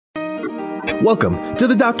Welcome to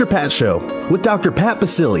the Dr. Pat Show with Dr. Pat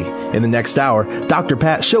Basili. In the next hour, Dr.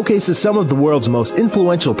 Pat showcases some of the world's most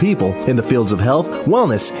influential people in the fields of health,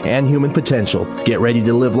 wellness, and human potential. Get ready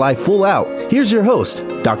to live life full out. Here's your host,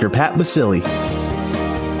 Dr. Pat Basili.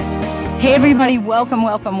 Hey everybody, welcome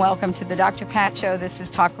to the Dr. Pat Show. This is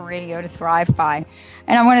Talk Radio to Thrive By.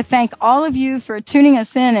 And I want to thank all of you for tuning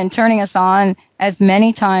us in and turning us on as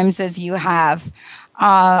many times as you have.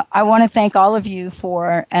 I want to thank all of you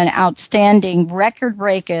for an outstanding,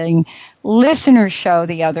 record-breaking listener show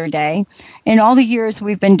the other day. In all the years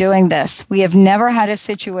we've been doing this, we have never had a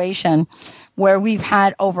situation where we've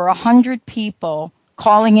had over 100 people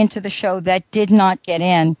calling into the show that did not get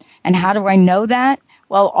in. And how do I know that?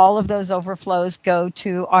 Well, all of those overflows go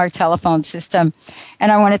to our telephone system.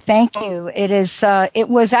 And I want to thank you. It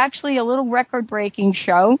was actually a little record-breaking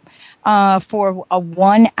show for a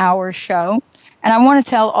 1-hour show. And I want to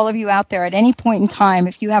tell all of you out there at any point in time,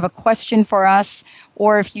 if you have a question for us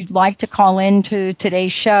or if you'd like to call in to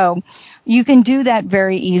today's show, you can do that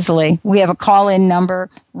very easily. We have a call-in number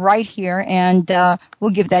right here, and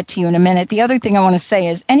we'll give that to you in a minute. The other thing I want to say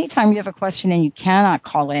is anytime you have a question and you cannot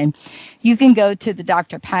call in, you can go to the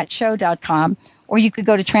drpatshow.com or you could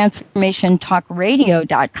go to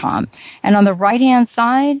transformationtalkradio.com. And on the right-hand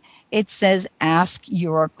side, it says, ask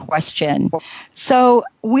your question. So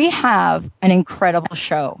we have an incredible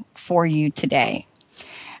show for you today.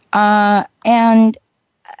 And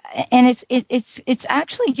it's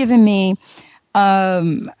actually given me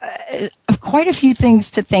quite a few things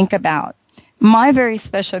to think about. My very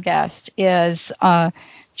special guest is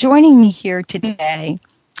joining me here today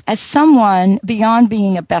as someone beyond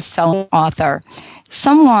being a best-selling author,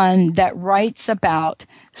 someone that writes about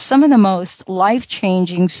some of the most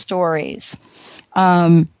life-changing stories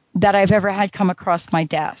that I've ever had come across my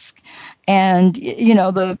desk. And, you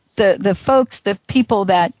know, the folks, the people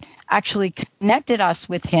that actually connected us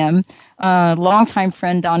with him, longtime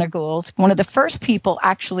friend Donna Gould, one of the first people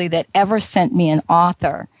actually that ever sent me an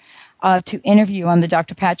author to interview on the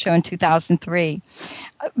Dr. Pat Show in 2003.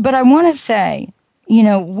 But I want to say, you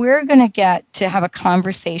know, we're going to get to have a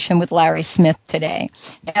conversation with Larry Smith today.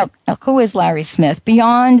 Now, who is Larry Smith?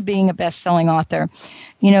 Beyond being a best-selling author,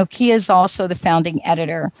 you know, he is also the founding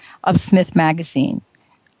editor of Smith Magazine.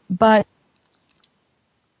 But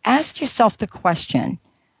ask yourself the question,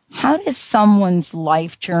 how does someone's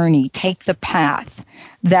life journey take the path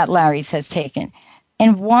that Larry's has taken?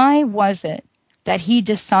 And why was it that he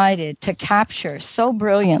decided to capture so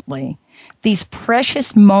brilliantly these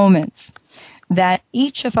precious moments that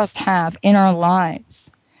each of us have in our lives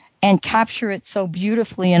and capture it so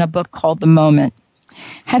beautifully in a book called The Moment?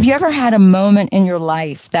 Have you ever had a moment in your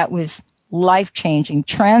life that was life-changing,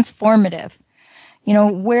 transformative, you know,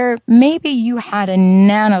 where maybe you had a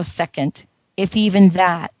nanosecond, if even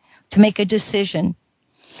that, to make a decision?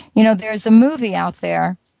 You know, there's a movie out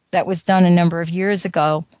there that was done a number of years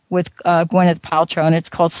ago with Gwyneth Paltrow, and it's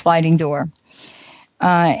called Sliding Door.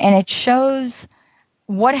 And it shows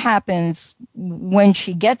what happens when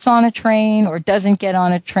she gets on a train or doesn't get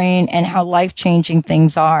on a train and how life-changing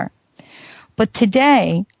things are. But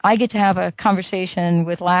today, I get to have a conversation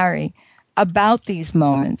with Larry about these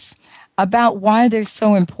moments, about why they're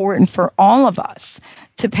so important for all of us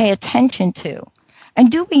to pay attention to.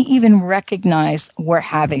 And do we even recognize we're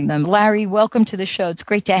having them? Larry, welcome to the show. It's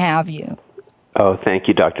great to have you. Oh, thank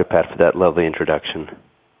you, Dr. Pat, for that lovely introduction.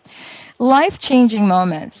 Life-changing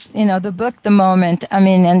moments, you know, the book, The Moment, I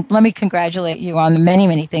mean, and let me congratulate you on the many,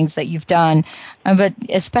 many things that you've done, but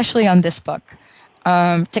especially on this book,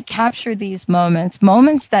 to capture these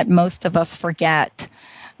moments that most of us forget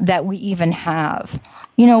that we even have.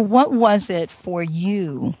 You know, what was it for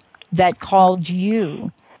you that called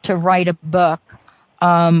you to write a book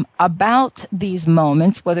about these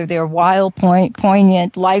moments, whether they're wild,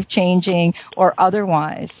 poignant, life-changing, or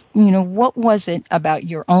otherwise? You know, what was it about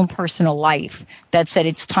your own personal life that said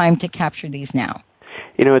it's time to capture these now?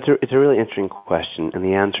 You know, it's a really interesting question, and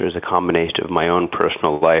the answer is a combination of my own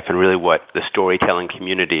personal life and really what the storytelling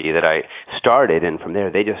community that I started, and from there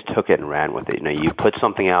they just took it and ran with it. You know, you put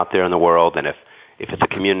something out there in the world, and if it's a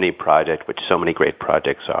community project, which so many great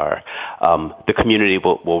projects are, the community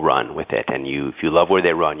will run with it. And if you love where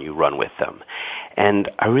they run, you run with them. And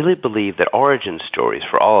I really believe that origin stories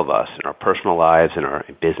for all of us in our personal lives and our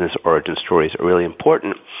business origin stories are really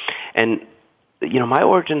important. And, you know, my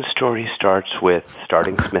origin story starts with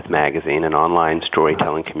starting Smith Magazine, an online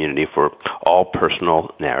storytelling community for all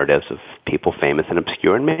personal narratives of people famous and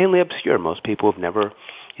obscure, and mainly obscure. Most people have never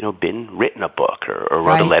been written a book or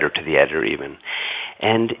wrote a letter to the editor even.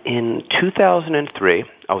 And in 2003,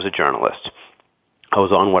 I was a journalist. I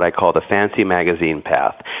was on what I call the fancy magazine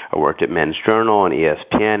path. I worked at Men's Journal and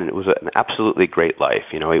ESPN, and it was an absolutely great life.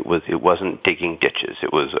 It wasn't digging ditches.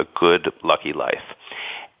 It was a good, lucky life.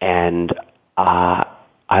 And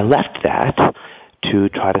I left that to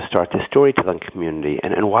try to start the storytelling community.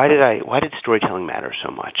 And why did storytelling matter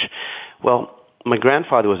so much? Well, my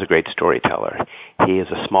grandfather was a great storyteller. He is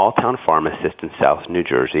a small-town pharmacist in South New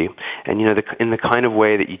Jersey, and in the kind of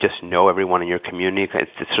way that you just know everyone in your community.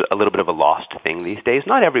 It's a little bit of a lost thing these days.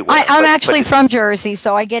 Not everywhere. I'm actually from Jersey,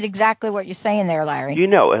 so I get exactly what you're saying there, Larry.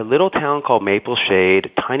 A little town called Maple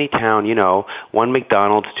Shade, tiny town. One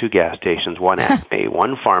McDonald's, 2 gas stations, one Acme,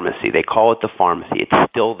 one pharmacy. They call it the pharmacy. It's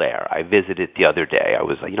still there. I visited the other day. I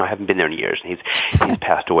was, I haven't been there in years, and he's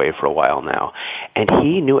passed away for a while now. And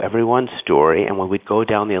he knew everyone's story. And when we'd go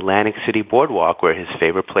down the Atlantic City boardwalk, where his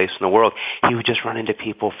favorite place in the world, he would just run into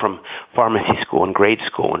people from pharmacy school and grade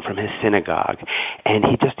school and from his synagogue. And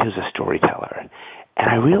he was a storyteller. And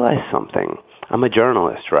I realized something. I'm a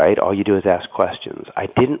journalist, right? All you do is ask questions. I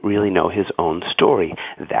didn't really know his own story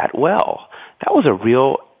that well. That was a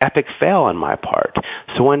real epic fail on my part.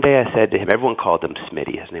 So one day I said to him, everyone called him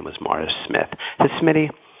Smitty. His name was Morris Smith. I said, Smitty,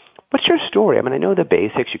 what's your story? I know the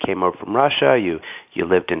basics. You came over from Russia. You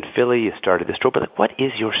lived in Philly. You started this store. But what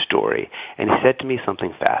is your story? And he said to me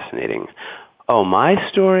something fascinating. Oh, my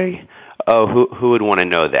story? Oh, who would want to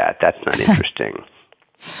know that? That's not interesting.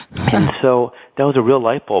 And so that was a real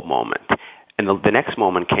light bulb moment. And the next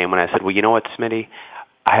moment came when I said, well, you know what, Smitty?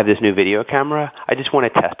 I have this new video camera. I just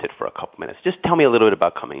want to test it for a couple minutes. Just tell me a little bit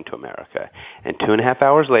about coming to America. And 2.5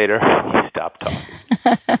 hours later, he stopped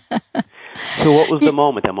talking. So what was the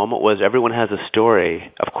moment? The moment was everyone has a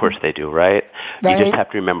story. Of course they do, right? You just have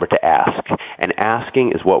to remember to ask. And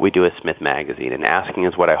asking is what we do at Smith Magazine. And asking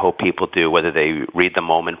is what I hope people do, whether they read the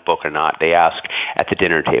Moment book or not. They ask at the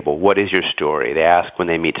dinner table, what is your story? They ask when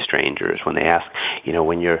they meet strangers. When they ask,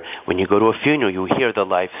 when you go to a funeral, you hear the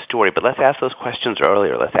life story. But let's ask those questions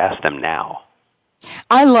earlier. Let's ask them now.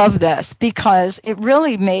 I love this because it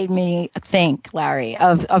really made me think, Larry,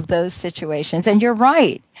 of those situations. And you're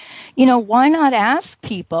right. Why not ask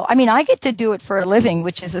people? I get to do it for a living,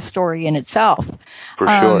 which is a story in itself. For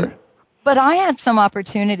sure. But I had some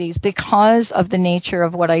opportunities because of the nature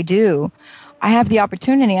of what I do. I have the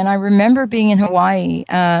opportunity, and I remember being in Hawaii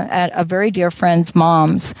at a very dear friend's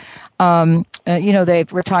mom's, the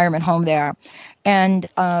retirement home there. And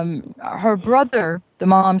her brother, the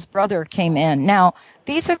mom's brother, came in. Now,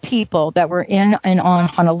 these are people that were in and on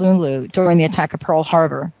Honolulu during the attack of Pearl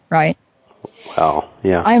Harbor, right? Wow,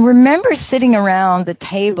 yeah. I remember sitting around the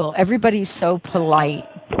table. Everybody's so polite.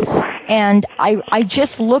 And I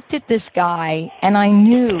just looked at this guy, and I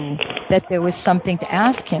knew that there was something to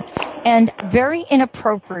ask him. And very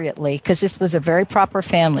inappropriately, because this was a very proper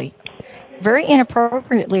family, very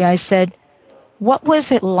inappropriately, I said, what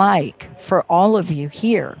was it like for all of you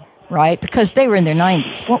here, right? Because they were in their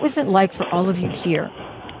 90s. What was it like for all of you here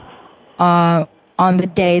on the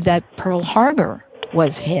day that Pearl Harbor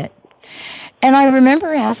was hit? And I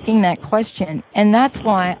remember asking that question, and that's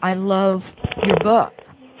why I love your book.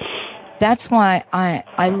 That's why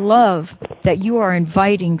I love that you are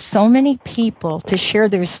inviting so many people to share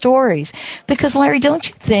their stories. Because, Larry, don't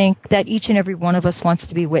you think that each and every one of us wants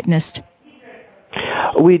to be witnessed?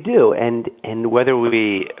 We do, and whether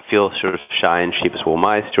we feel sort of shy and sheepish, well,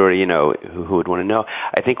 my story, who would want to know?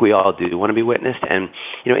 I think we all do want to be witnessed, and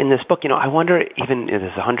in this book, I wonder, even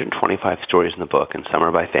there's 125 stories in the book, and some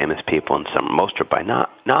are by famous people, and most are by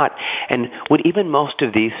not, and would even most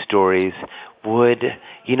of these stories would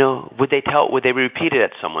they be repeated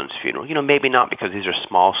at someone's funeral? Maybe not, because these are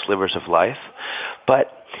small slivers of life,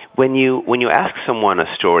 but when you ask someone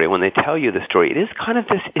a story, when they tell you the story, it is kind of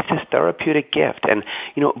this therapeutic gift. And,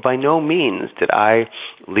 by no means did I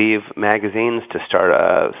leave magazines to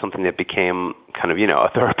start something that became kind of, a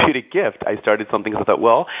therapeutic gift. I started something because I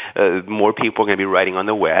thought, more people are going to be writing on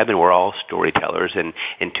the web, and we're all storytellers. And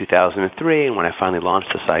in 2003, and when I finally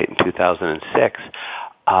launched the site in 2006,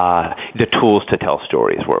 the tools to tell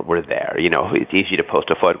stories were there. It's easy to post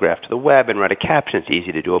a photograph to the web and write a caption. It's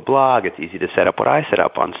easy to do a blog. It's easy to set up what I set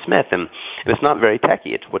up on Smith. And it's not very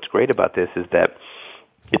techy. What's great about this is that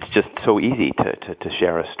it's just so easy to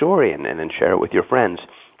share a story and then share it with your friends.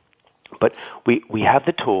 But we have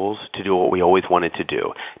the tools to do what we always wanted to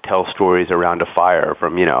do, tell stories around a fire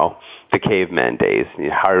from, the caveman days,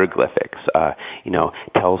 hieroglyphics,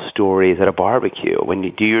 tell stories at a barbecue.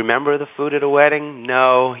 Do you remember the food at a wedding?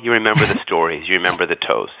 No, you remember the stories, you remember the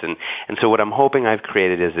toasts. And so what I'm hoping I've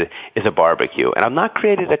created is a barbecue. And I've not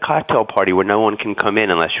created a cocktail party where no one can come in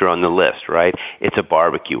unless you're on the list, right? It's a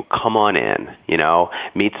barbecue. Come on in,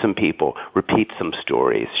 meet some people, repeat some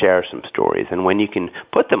stories, share some stories. And when you can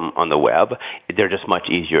put them on the web, they're just much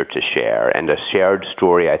easier to share. And a shared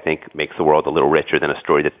story, I think, makes the world a little richer than a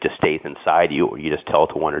story that just stays inside you, or you just tell it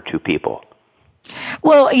to one or two people.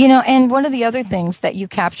 Well, and one of the other things that you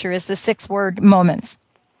capture is the 6-word moments.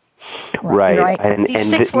 Right. And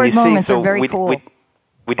these 6-word moments are very cool.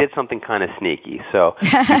 We did something kind of sneaky. So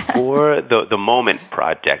before the Moment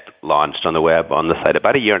project launched on the web, on the site,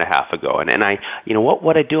 about 1.5 years ago, and I,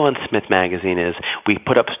 what I do on Smith Magazine is we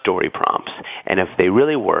put up story prompts, and if they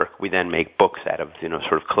really work, we then make books out of,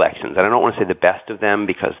 sort of collections. And I don't want to say the best of them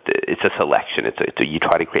because it's a selection. You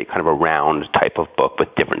try to create kind of a round type of book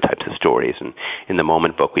with different types of stories. And in the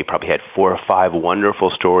Moment book, we probably had 4 or 5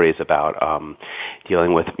 wonderful stories about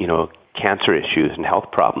dealing with, cancer issues and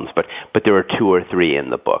health problems, but there are 2 or 3 in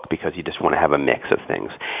the book because you just want to have a mix of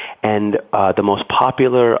things. And the most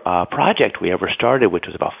popular project we ever started, which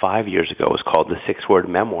was about 5 years ago, was called the 6-Word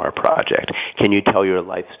Memoir Project. Can you tell your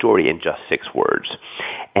life story in just 6 words?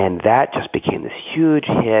 And that just became this huge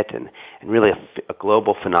hit and really a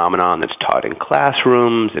global phenomenon that's taught in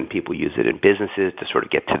classrooms, and people use it in businesses to sort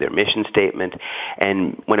of get to their mission statement.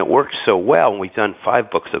 And when it worked so well, and we've done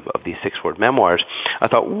 5 books of these 6-word memoirs, I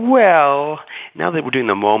thought, well, now that we're doing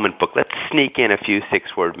the Moment book, let's sneak in a few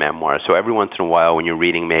 6-word memoirs. So every once in a while, when you're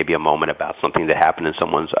reading maybe a moment about something that happened in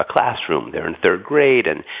someone's classroom, they're in 3rd grade,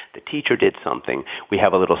 and the teacher did something, we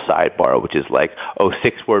have a little sidebar, which is like,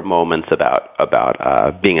 6-word moments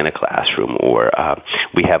about being in a classroom, or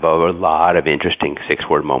we have a lot of interesting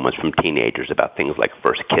 6-word moments from teenagers about things like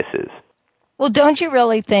first kisses. Well, don't you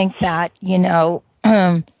really think that,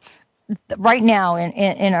 right now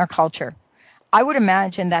in our culture, I would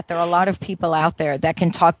imagine that there are a lot of people out there that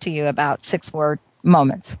can talk to you about 6-word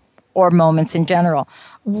moments or moments in general.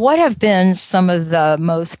 What have been some of the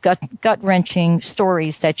most gut-wrenching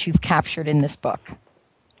stories that you've captured in this book?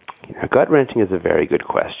 Gut-wrenching is a very good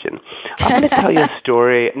question. I'm going to tell you a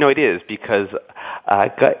story. No, it is, because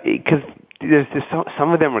there's just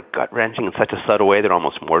some of them are gut-wrenching in such a subtle way they're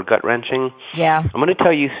almost more gut-wrenching. Yeah. I'm going to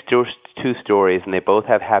tell you 2 stories, and they both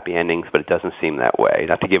have happy endings, but it doesn't seem that way,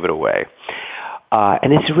 not to give it away.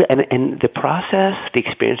 And the process, the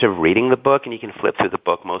experience of reading the book, and you can flip through the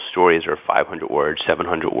book. Most stories are 500 words,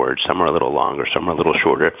 700 words. Some are a little longer, some are a little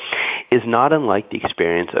shorter. Is not unlike the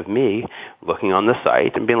experience of me looking on the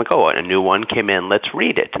site and being like, oh, a new one came in, let's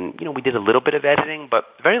read it. And we did a little bit of editing, but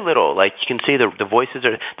very little. Like you can see, the voices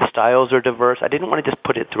the styles are diverse. I didn't want to just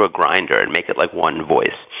put it through a grinder and make it like one voice,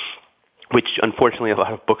 which unfortunately a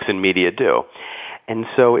lot of books and media do. And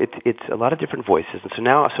so it's a lot of different voices. And so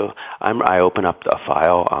now, I open up a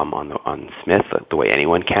file on Smith the way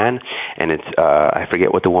anyone can, and it's I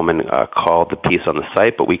forget what the woman called the piece on the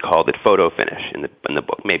site, but we called it photo finish in the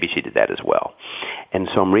book. Maybe she did that as well. And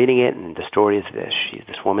so I'm reading it, and the story is this: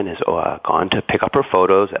 this woman has gone to pick up her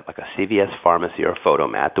photos at like a CVS pharmacy or a photo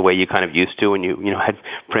mat, the way you kind of used to when you had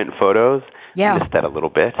print photos. Yeah. I missed that a little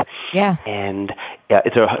bit. Yeah. And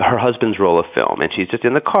it's her husband's roll of film, and she's just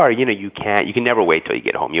in the car. You can never wait till you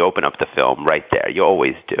get home. You open up the film right there. You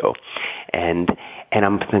always do. And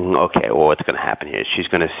I'm thinking, okay, well, what's going to happen here? She's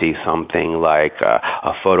going to see something like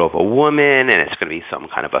a photo of a woman, and it's going to be some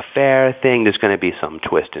kind of affair thing. There's going to be some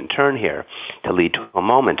twist and turn here to lead to a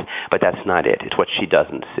moment. But that's not it. It's what she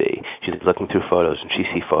doesn't see. She's looking through photos, and she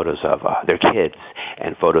sees photos of their kids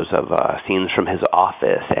and photos of scenes from his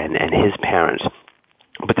office and his parents.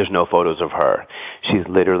 But there's no photos of her. She's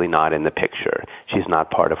literally not in the picture. She's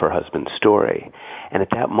not part of her husband's story. And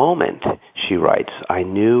at that moment, she writes, I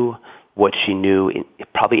knew what she knew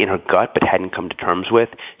probably in her gut but hadn't come to terms with.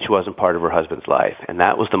 She wasn't part of her husband's life. And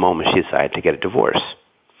that was the moment she decided to get a divorce.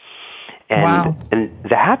 And, wow. And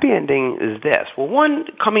the happy ending is this. Well, one,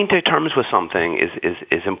 coming to terms with something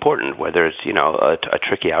is important, whether it's, a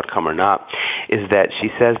tricky outcome or not, is that she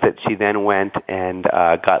says that she then went and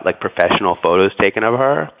got like professional photos taken of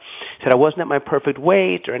her. She said, I wasn't at my perfect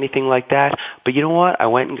weight or anything like that, but you know what? I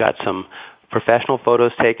went and got some professional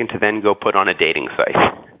photos taken to then go put on a dating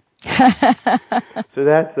site. So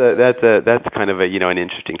that's kind of an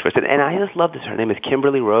interesting twist. And I just love this. Her name is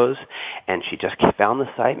Kimberly Rose, and she just found the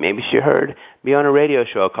site. Maybe she heard me on a radio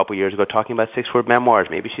show a couple years ago talking about six-word memoirs.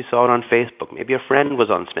 Maybe she saw it on Facebook. Maybe a friend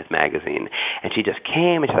was on Smith Magazine, and she just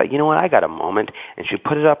came and she's like, you know what, I got a moment, and she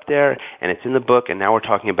put it up there, and it's in the book, and now we're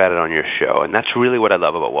talking about it on your show. And that's really what I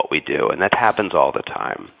love about what we do, and that happens all the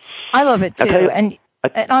time. I love it too, and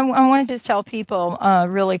I wanted to tell people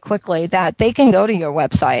really quickly that they can go to your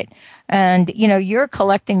website, and you're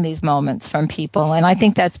collecting these moments from people, and I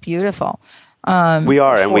think that's beautiful. We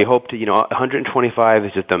are, and we hope to, 125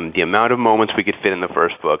 is just the amount of moments we could fit in the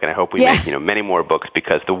first book, and I hope we make, many more books,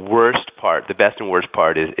 because the worst part, the best and worst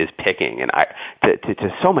part is picking, and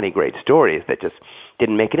to so many great stories that just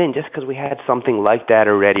didn't make it in just because we had something like that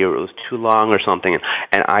already, or it was too long or something,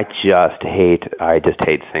 and I just hate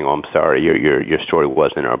saying, oh, I'm sorry, your story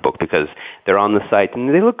wasn't in our book, because they're on the site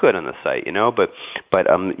and they look good on the site, but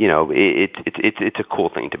it's a cool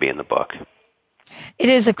thing to be in the book. It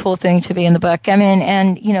is a cool thing to be in the book. I mean,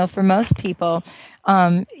 and, for most people,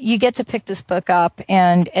 you get to pick this book up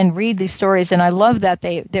and read these stories. And I love that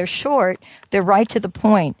they're short, they're right to the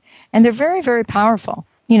point, and they're very, very powerful.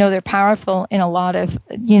 They're powerful in a lot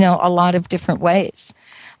of different ways.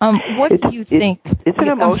 What do you think?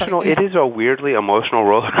 It is a weirdly emotional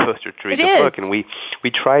roller coaster to read the book, and we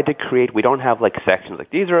tried to create. We don't have like sections like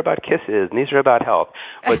these are about kisses and these are about health,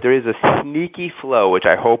 but there is a sneaky flow which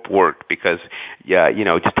I hope worked, because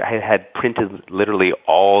I had printed literally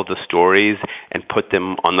all the stories and put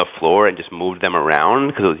them on the floor and just moved them around,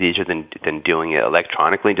 because it was easier than doing it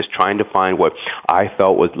electronically. Just trying to find what I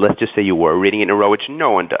felt was, let's just say you were reading it in a row, which no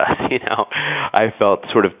one does. I felt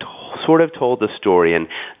sort of told the story, and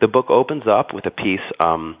the book opens up with a piece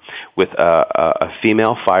with a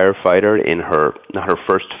female firefighter in not her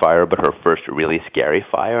first fire, but her first really scary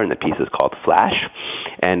fire, and the piece is called Flash.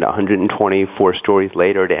 And 124 stories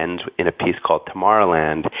later, it ends in a piece called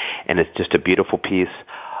Tomorrowland, and it's just a beautiful piece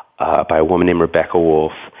by a woman named Rebecca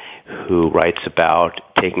Wolf, who writes about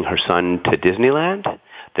taking her son to Disneyland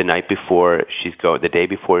the day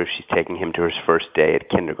before she's taking him to his first day at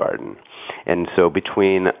kindergarten. And so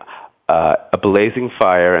between a blazing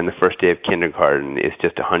fire and the first day of kindergarten is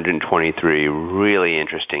just 123 really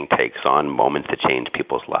interesting takes on moments that change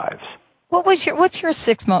people's lives. What's your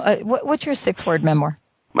six-word memour?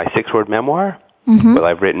 My six-word memoir? Mm-hmm. Well,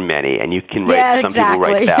 I've written many, and you can write. Some people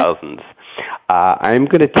write thousands. I'm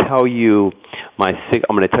going to tell you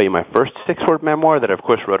my first six-word memoir that I, of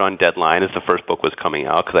course, wrote on deadline as the first book was coming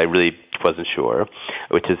out, because I really wasn't sure,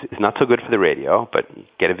 which is not so good for the radio, but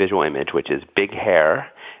get a visual image, which is big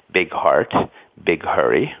hair, big heart, big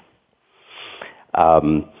hurry.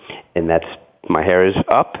 And that's, my hair is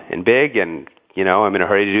up and big, and, I'm in a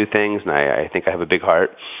hurry to do things, and I think I have a big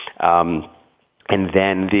heart. And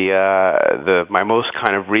then my most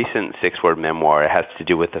kind of recent six-word memoir has to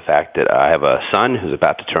do with the fact that I have a son who's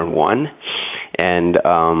about to turn 1, and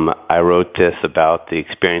I wrote this about the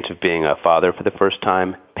experience of being a father for the first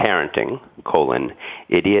time, parenting,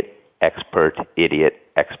 idiot, expert,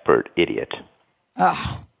 idiot.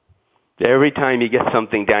 Oh. Every time you get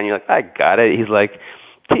something down, you're like, I got it. He's like,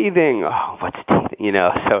 teething. Oh, what's teething?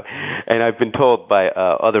 So, and I've been told by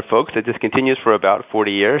other folks that this continues for about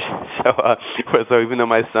 40 years. So even though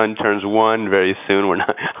my son turns 1 very soon, I'm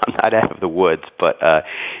not out of the woods, but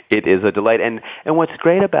it is a delight. And what's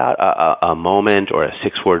great about a moment or a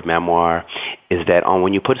six-word memoir is that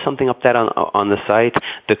when you put something up that on the site,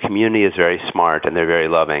 the community is very smart and they're very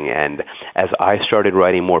loving. And as I started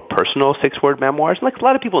writing more personal six-word memoirs, like a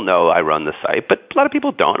lot of people know I run the site, but a lot of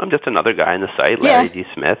people don't. I'm just another guy on the site, Larry D.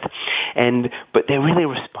 Smith. But they really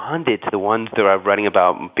responded to the ones that I'm writing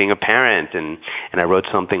about being a parent, and I wrote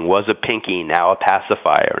something, was a pinky, now a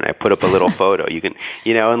pacifier, and I put up a little photo. You can,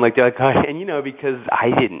 and like they're like, God, and because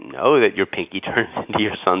I didn't know that your pinky turns into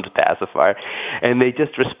your son's pacifier, and they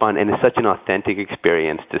just respond, and it's such an authentic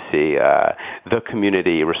experience to see the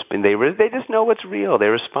community respond. They just know what's real. They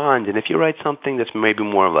respond, and if you write something that's maybe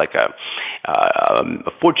more of like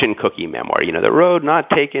a fortune cookie memoir, the road not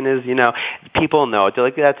taken is, people know it. They're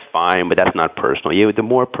like, that's fine, but that's not personal. The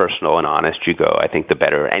more personal and honest you go, I think the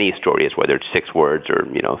better any story is, whether it's 6 words or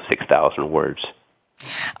 6,000 words.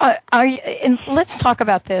 And let's talk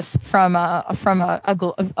about this from a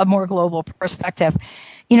more global perspective.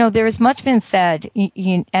 There has much been said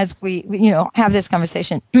as we have this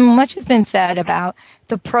conversation. Much has been said about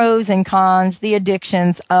the pros and cons, the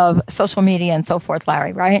addictions of social media and so forth,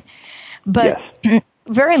 Larry. Right? But yes.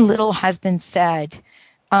 Very little has been said,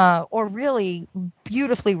 or really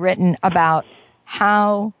beautifully written about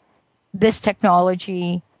how this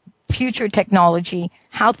technology future technology,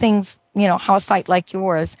 how things, how a site like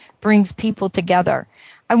yours brings people together.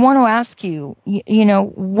 I want to ask you,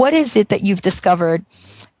 what is it that you've discovered,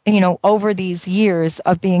 over these years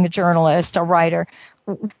of being a journalist, a writer?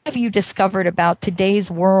 What have you discovered about today's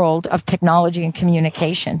world of technology and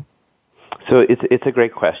communication? So it's a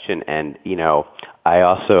great question, and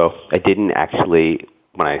I didn't actually,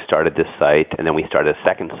 when I started this site, and then we started a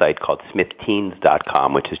second site called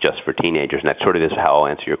smithteens.com, which is just for teenagers, and that sort of is how I'll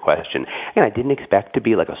answer your question. And I didn't expect to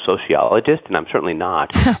be like a sociologist, and I'm certainly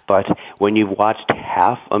not, but when you've watched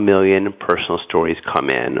 500,000 personal stories come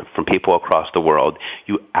in from people across the world,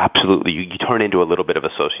 you turn into a little bit of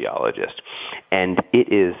a sociologist. And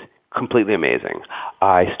it is completely amazing.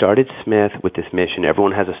 I started Smith with this mission,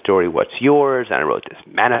 everyone has a story, what's yours? And I wrote this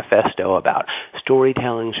manifesto about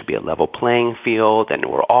storytelling should be a level playing field, and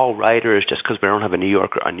we're all writers. Just because we don't have a New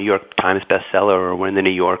York Times bestseller, or we're in the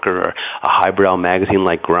New Yorker, or a highbrow magazine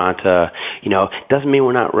like Granta, doesn't mean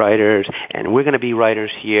we're not writers, and we're going to be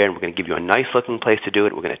writers here, and we're going to give you a nice looking place to do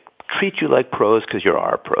it. We're going to treat you like pros because you're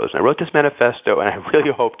our pros. And I wrote this manifesto, and I really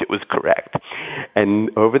hoped it was correct.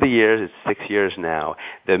 And over the years, it's 6 years now,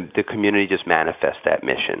 the community just manifests that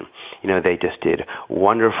mission. They just did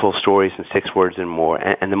wonderful stories in 6 words and more,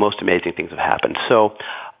 and the most amazing things have happened. So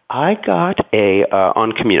I got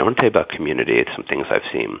on community. I want to tell you about community. It's some things I've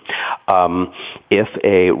seen. If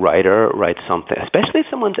a writer writes something, especially if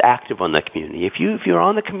someone's active on the community, if you're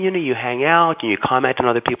on the community, you hang out and you comment on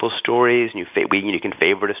other people's stories, and you can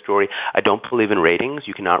favorite a story. I don't believe in ratings.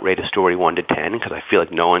 You cannot rate a story 1 to 10 because I feel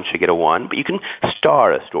like no one should get a 1. But you can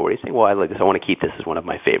star a story. Say, well, I like this. I want to keep this as one of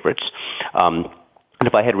my favorites. And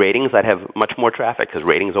if I had ratings, I'd have much more traffic because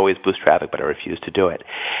ratings always boost traffic, but I refuse to do it.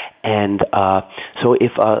 And so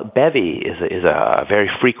if Bevy is a very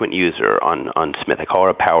frequent user on Smith, I call her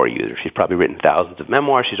a power user. She's probably written thousands of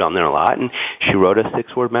memoirs. She's on there a lot, and she wrote a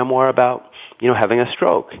 6-word memoir about having a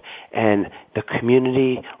stroke. And the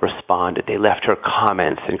community responded. They left her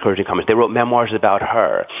comments, encouraging comments. They wrote memoirs about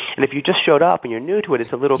her. And if you just showed up and you're new to it,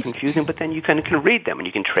 it's a little confusing, but then you can read them and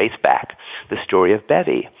you can trace back the story of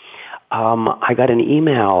Bevy. I got an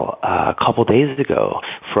email a couple days ago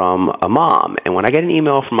from a mom, and when I get an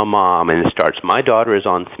email from a mom and it starts, my daughter is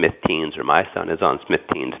on Smith Teens or my son is on Smith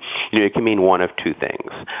Teens, it can mean one of two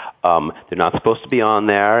things. They're not supposed to be on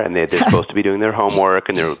there, and they're supposed to be doing their homework,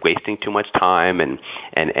 and they're wasting too much time, and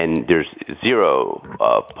there's zero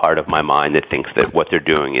part of my mind that thinks that what they're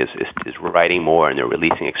doing is writing more and they're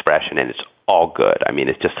releasing expression, and it's all good. I mean,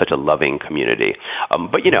 it's just such a loving community.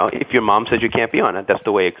 But if your mom says you can't be on it, that's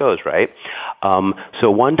the way it goes, right?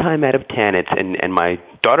 So 1 time out of 10, and my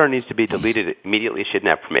daughter needs to be deleted immediately. She didn't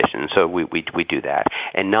have permission, so we do that.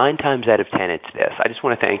 And 9 times out of 10, it's this. I just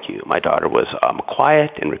want to thank you. My daughter was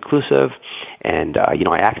quiet and reclusive, and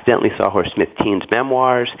I accidentally saw her Smith Teens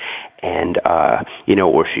memoirs, and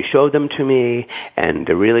or she showed them to me, and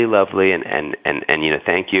they're really lovely, and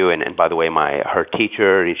thank you. And by the way, her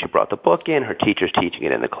teacher, she brought the book in. Her teacher's teaching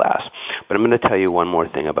it in the class. But I'm going to tell you one more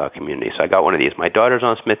thing about community. So I got one of these. My daughter's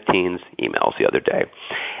on Smith Teens emails the other day,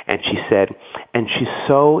 and she said, and she's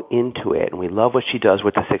so into it, and we love what she does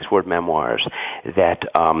with the 6-word memoirs, that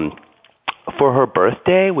for her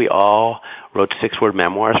birthday, we all wrote 6-word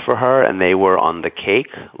memoirs for her, and they were on the cake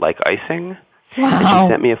like icing. Wow. And she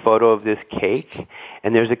sent me a photo of this cake,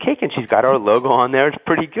 and there's a cake, and she's got our logo on there. It's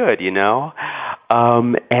pretty good, and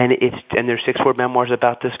there's 6-word memoirs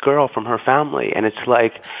about this girl from her family, and it's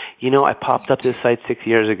like, I popped up this site 6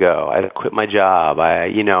 years ago. I quit my job.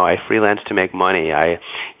 I freelanced to make money.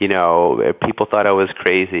 People thought I was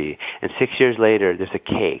crazy, and 6 years later, there's a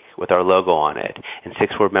cake with our logo on it, and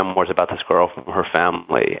 6-word memoirs about this girl from her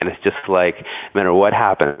family, and it's just like, no matter what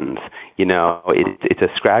happens, it's a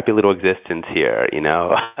scrappy little existence here,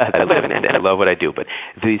 I live in it, and I love what I do, but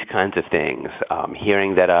these kinds of things,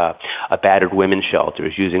 hearing that a battered women's shelter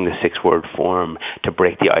is using the 6-word form to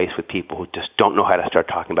break the ice with people who just don't know how to start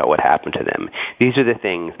talking about what happened to them. These are the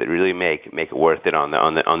things that really make it worth it on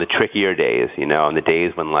the trickier days, on the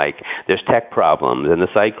days when there's tech problems and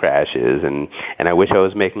the site crashes and I wish I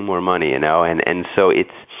was making more money, and so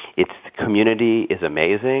it's community is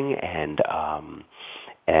amazing,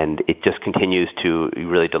 and it just continues to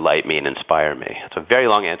really delight me and inspire me. It's a very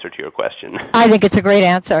long answer to your question. I think it's a great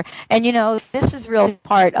answer. And, this is real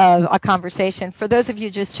part of a conversation. For those of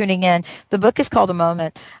you just tuning in, the book is called A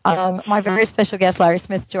Moment. My very special guest, Larry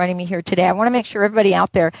Smith, joining me here today. I want to make sure everybody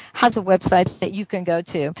out there has a website that you can go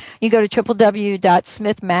to. You go to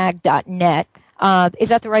www.smithmag.net. Is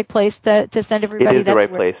that the right place to send everybody? It is the right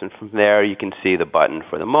place, and from there you can see the button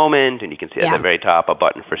for The Moment, and you can see at the very top a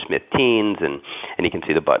button for Smith Teens, and you can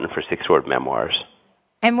see the button for 6-word memoirs.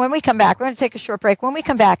 And when we come back, we're going to take a short break. When we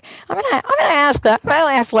come back, I'm going to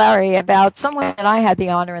ask Larry about someone that I had the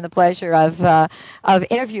honor and the pleasure of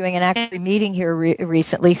interviewing and actually meeting here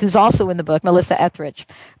recently, who's also in the book, Melissa Etheridge.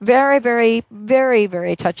 Very, very, very,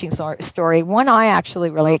 very touching story. One I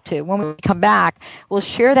actually relate to. When we come back, we'll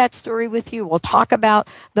share that story with you. We'll talk about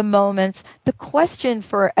the moments. The question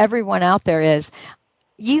for everyone out there is,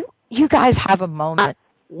 you guys have a moment.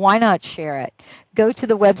 Why not share it? Go to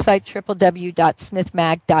the website,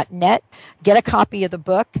 www.smithmag.net, get a copy of the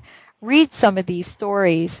book, read some of these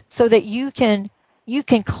stories so that you can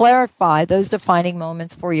clarify those defining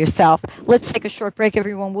moments for yourself. Let's take a short break,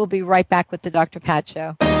 everyone. We'll be right back with the Dr. Pat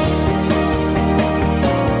Show.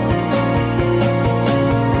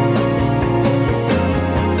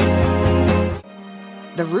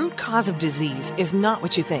 The root cause of disease is not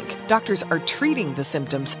what you think. Doctors are treating the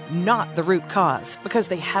symptoms, not the root cause, because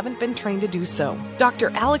they haven't been trained to do so.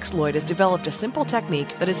 Dr. Alex Lloyd has developed a simple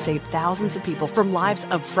technique that has saved thousands of people from lives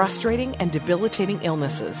of frustrating and debilitating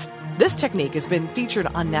illnesses. This technique has been featured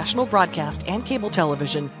on national broadcast and cable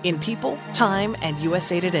television in People, Time, and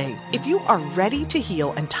USA Today. If you are ready to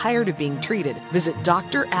heal and tired of being treated, visit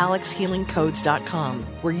dralexhealingcodes.com,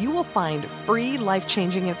 where you will find free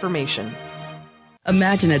life-changing information.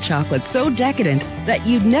 Imagine a chocolate so decadent that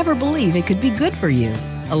you'd never believe it could be good for you.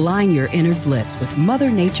 Align your inner bliss with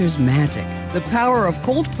Mother Nature's magic. The power of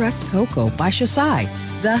cold-pressed cocoa by Chaosthat,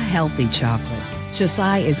 the healthy chocolate.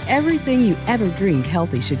 Chaosthat is everything you ever dreamed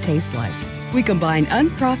healthy should taste like. We combine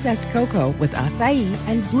unprocessed cocoa with acai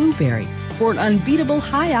and blueberry for an unbeatable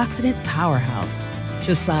high-oxidant powerhouse.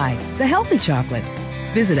 Chaosthat, the healthy chocolate.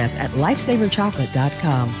 Visit us at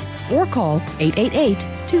lifesaverchocolate.com or call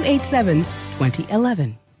 888-287-2011.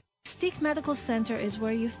 Mystique Medical Center is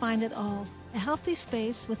where you find it all. A healthy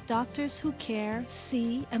space with doctors who care,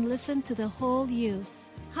 see, and listen to the whole you.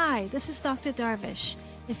 Hi, this is Dr. Darvish.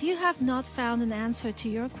 If you have not found an answer to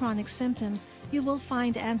your chronic symptoms, you will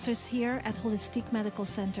find answers here at Holistic Medical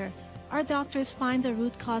Center. Our doctors find the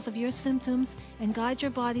root cause of your symptoms and guide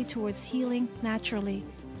your body towards healing naturally.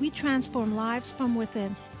 We transform lives from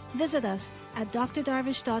within. Visit us at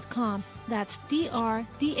drdarvish.com. That's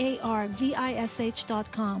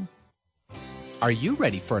drdarvish.com. Are you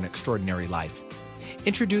ready for an extraordinary life?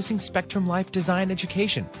 Introducing Spectrum Life Design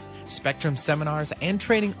Education. Spectrum seminars and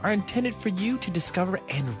training are intended for you to discover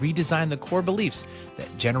and redesign the core beliefs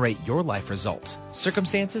that generate your life results,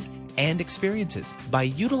 circumstances, and experiences by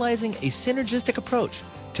utilizing a synergistic approach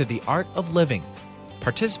to the art of living.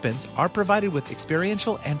 Participants are provided with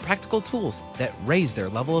experiential and practical tools that raise their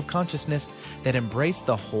level of consciousness that embrace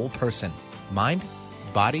the whole person, mind,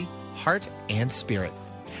 body, heart, and spirit.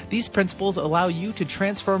 These principles allow you to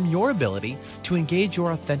transform your ability to engage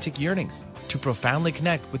your authentic yearnings, to profoundly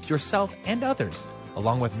connect with yourself and others,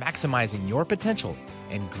 along with maximizing your potential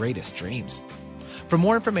and greatest dreams. For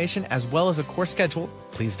more information as well as a course schedule,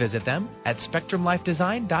 please visit them at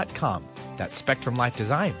spectrumlifedesign.com. That's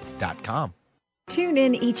spectrumlifedesign.com. Tune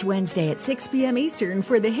in each Wednesday at 6 p.m. Eastern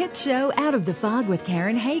for the hit show Out of the Fog with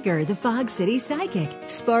Karen Hager, the Fog City Psychic.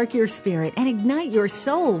 Spark your spirit and ignite your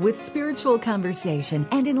soul with spiritual conversation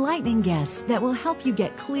and enlightening guests that will help you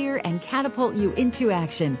get clear and catapult you into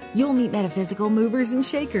action. You'll meet metaphysical movers and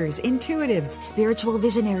shakers, intuitives, spiritual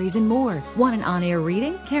visionaries, and more. Want an on-air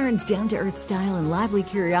reading? Karen's down-to-earth style and lively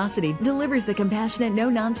curiosity delivers the compassionate,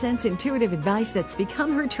 no-nonsense, intuitive advice that's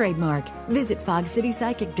become her trademark. Visit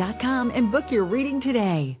fogcitypsychic.com and book your reading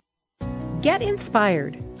today. Get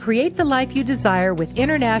inspired. Create the life you desire with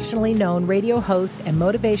internationally known radio host and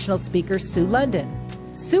motivational speaker Sue London.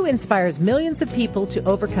 Sue inspires millions of people to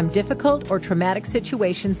overcome difficult or traumatic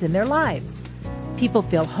situations in their lives. People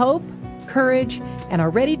feel hope, courage, and are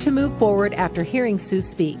ready to move forward after hearing Sue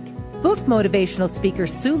speak. Book motivational speaker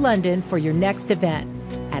Sue London for your next event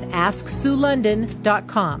at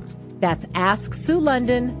AskSueLondon.com. That's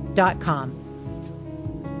AskSueLondon.com.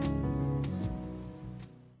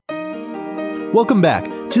 Welcome back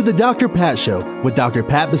to the Dr. Pat Show with Dr.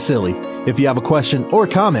 Pat Basili. If you have a question or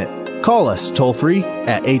comment, call us toll free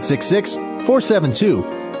at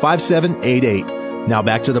 866-472-5788. Now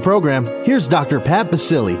back to the program. Here's Dr. Pat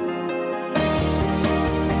Basili.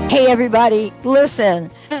 Hey, everybody, listen.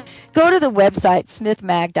 Go to the website,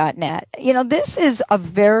 smithmag.net. You know, this is a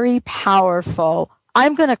very powerful,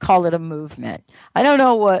 I'm going to call it a movement. I don't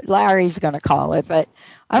know what Larry's going to call it, but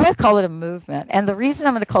I'm going to call it a movement. And the reason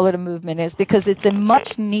I'm going to call it a movement is because it's a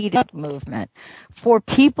much needed movement for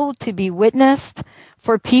people to be witnessed,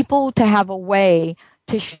 for people to have a way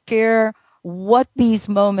to share what these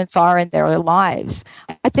moments are in their lives.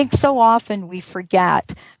 I think so often we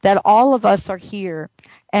forget that all of us are here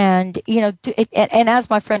And, and as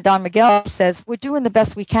my friend Don Miguel says, we're doing the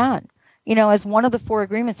best we can. As one of the 4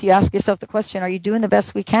 agreements, you ask yourself the question, are you doing the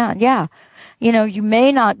best we can? Yeah. You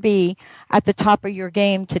may not be at the top of your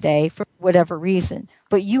game today for whatever reason,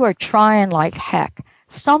 but you are trying like heck.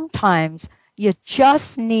 Sometimes you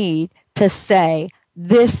just need to say,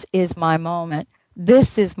 this is my moment.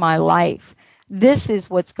 This is my life. This is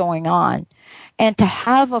what's going on. And to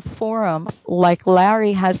have a forum like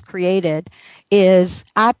Larry has created is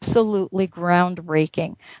absolutely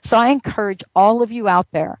groundbreaking. So I encourage all of you out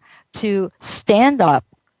there to stand up,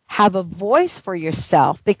 have a voice for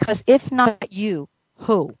yourself, because if not you,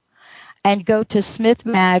 who? And go to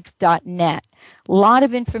smithmag.net. A lot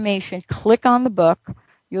of information. Click on the book.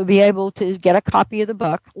 You'll be able to get a copy of the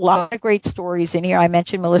book. A lot of great stories in here. I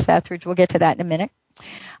mentioned Melissa Etheridge. We'll get to that in a minute.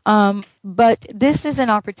 But this is an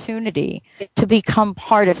opportunity to become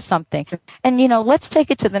part of something. And, let's take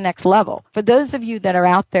it to the next level. For those of you that are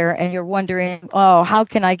out there and you're wondering, how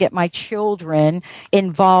can I get my children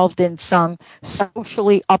involved in some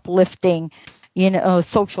socially uplifting,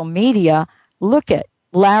 social media? Look at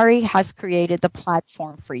Larry has created the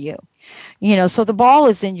platform for you. So the ball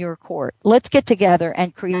is in your court. Let's get together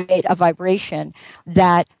and create a vibration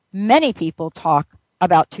that many people talk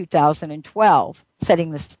about 2012, setting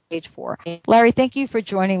the stage for. Larry, thank you for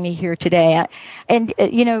joining me here today. And,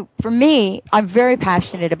 for me, I'm very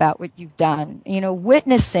passionate about what you've done.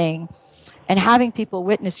 Witnessing and having people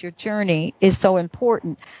witness your journey is so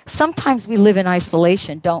important. Sometimes we live in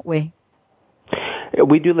isolation, don't we?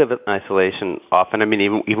 We do live in isolation often. I mean,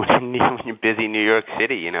 even when you're busy in New York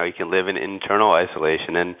City, you can live in internal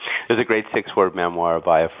isolation. And there's a great 6-word memoir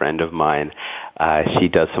by a friend of mine. She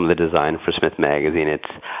does some of the design for Smith Magazine. It's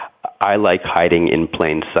I like hiding in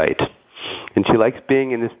plain sight. And she likes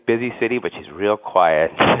being in this busy city, but she's real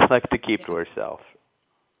quiet. She likes to keep to herself.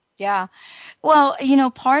 Yeah. Well,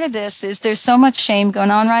 part of this is there's so much shame going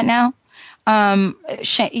on right now. I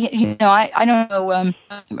don't know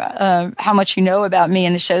how much you know about me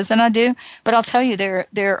and the shows that I do, but I'll tell you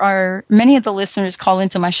there are many of the listeners call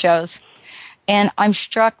into my shows, and I'm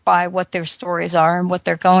struck by what their stories are and what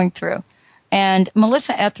they're going through. And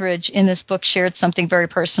Melissa Etheridge in this book shared something very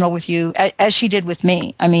personal with you, as she did with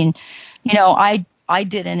me. I mean, I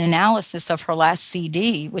did an analysis of her last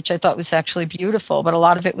CD, which I thought was actually beautiful, but a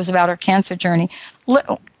lot of it was about her cancer journey.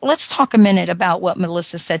 Let's talk a minute about what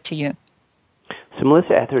Melissa said to you. So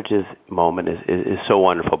Melissa Etheridge's moment is so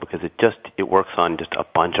wonderful because it works on just a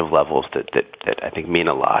bunch of levels that I think mean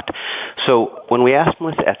a lot. So when we asked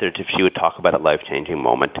Melissa Etheridge if she would talk about a life-changing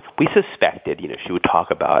moment, we suspected, she would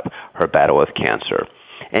talk about her battle with cancer.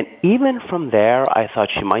 And even from there, I thought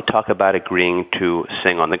she might talk about agreeing to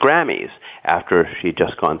sing on the Grammys after she'd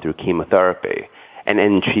just gone through chemotherapy.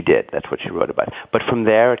 And she did. That's what she wrote about. But from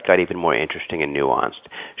there, it got even more interesting and nuanced.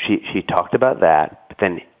 She talked about that, but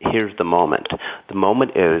then here's the moment. The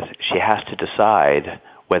moment is she has to decide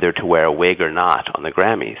whether to wear a wig or not on the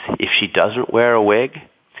Grammys. If she doesn't wear a wig,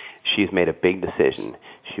 she's made a big decision.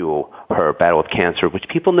 Her battle with cancer, which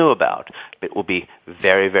people knew about, it will be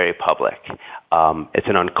very, very public. It's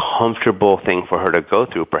an uncomfortable thing for her to go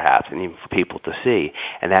through, perhaps, and even for people to see.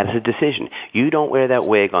 And that is a decision. You don't wear that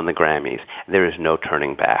wig on the Grammys. There is no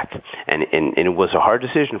turning back. And it was a hard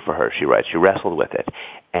decision for her, she writes. She wrestled with it.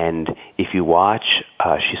 And if you watch,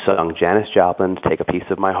 she sung Janis Joplin's Take a Piece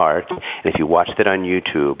of My Heart. And if you watch that on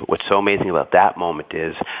YouTube, what's so amazing about that moment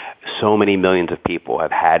is so many millions of people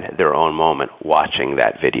have had their own moment watching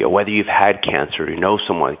that video. Whether you've had cancer, you know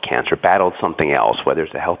someone with cancer, battled something else, whether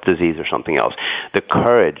it's a health disease or something else, the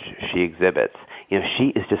courage she exhibits,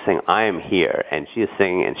 she is just saying, I am here, and she is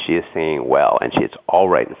singing, and she is singing well, and it's all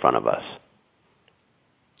right in front of us.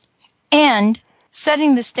 And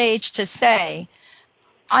setting the stage to say,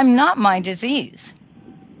 I'm not my disease.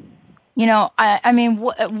 I mean,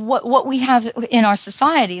 what we have in our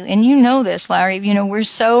society, and you know this, Larry, we're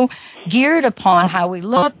so geared upon how we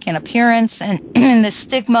look and appearance and the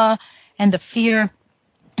stigma and the fear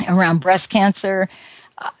around breast cancer.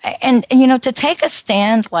 And to take a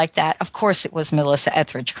stand like that, of course it was Melissa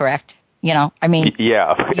Etheridge, correct? Yeah.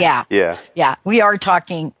 Yeah. We are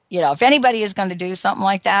talking, if anybody is going to do something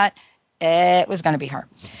like that, it was going to be her.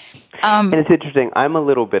 And it's interesting. I'm a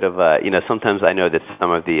little bit of a, sometimes I know that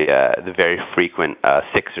some of the very frequent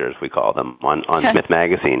Sixers, we call them, on Smith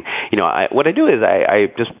Magazine, what I do is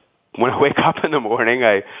I just, when I wake up in the morning,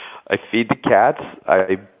 I feed the cats,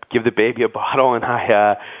 I give the baby a bottle, and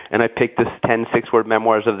I pick this 10 6-word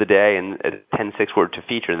memoirs of the day and 10 6-word to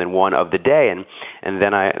feature, and then one of the day, and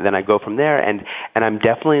then I go from there. And I'm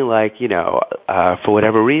definitely like, for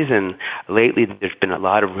whatever reason, lately there's been a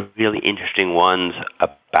lot of really interesting ones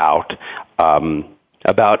about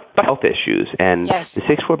about health issues. And yes. the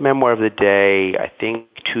 6-word memoir of the day, I think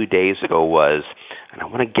 2 days ago was, and I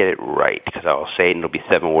want to get it right because I'll say it and it'll be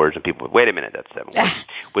 7 words and people, wait a minute, that's 7 words,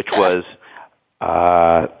 which was,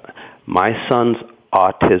 my son's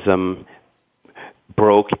autism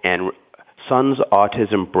broke and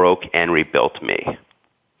rebuilt me.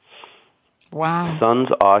 Wow. Son's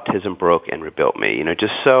autism broke and rebuilt me. There's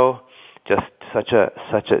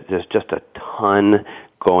just a ton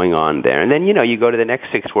going on there. And then, you go to the next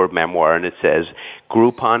 6-word memoir and it says,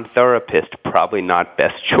 Groupon therapist, probably not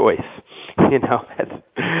best choice.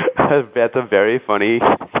 That's a very funny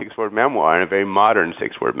 6-word memoir and a very modern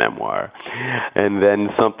 6-word memoir. And then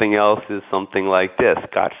something else is something like this,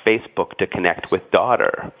 got Facebook to connect with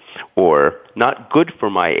daughter, or not good for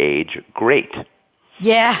my age, great.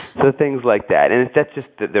 Yeah. So things like that. And that's just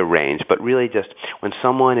the range. But really just when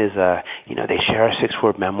someone is, they share a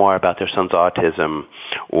 6-word memoir about their son's autism,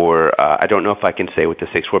 or I don't know if I can say what the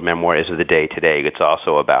 6-word memoir is of the day today. It's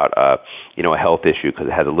also about, a health issue because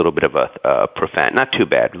it has a little bit of a profanity, not too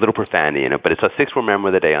bad, a little profanity in it, but it's a 6-word memoir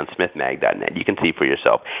of the day on smithmag.net. You can see for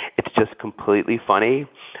yourself. It's just completely funny,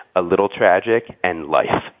 a little tragic, and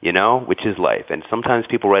life, which is life. And sometimes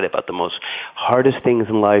people write about the most hardest things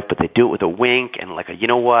in life, but they do it with a wink and like you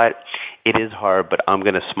know what? It is hard, but I'm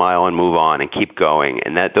going to smile and move on and keep going.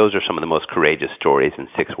 And those are some of the most courageous stories in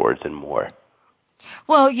 6 words and more.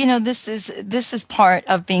 Well, this is part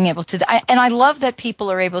of being able to, and I love that people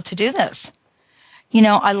are able to do this.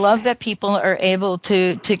 I love that people are able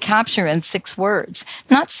to capture in 6 words,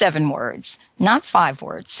 not 7 words, not 5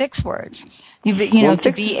 words, 6 words.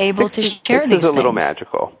 To be able to share these things. It's a little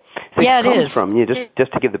magical. Six it comes is. From,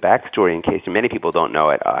 just to give the backstory in case many people don't know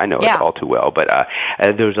it. I know it all too well, but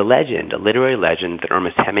there's a literary legend that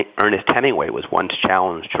Ernest Hemingway was once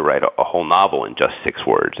challenged to write a whole novel in just 6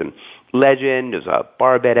 words. And legend, there's a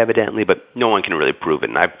bar bet evidently, but no one can really prove it,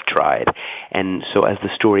 and I've tried. And so as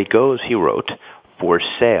the story goes, he wrote, for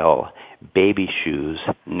sale, baby shoes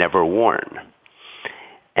never worn.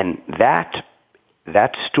 And that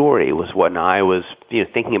story was when I was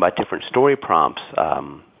thinking about different story prompts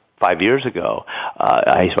 5 years ago.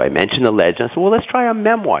 So I mentioned the legend. I said, well, let's try a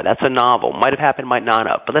memoir. That's a novel. Might have happened, might not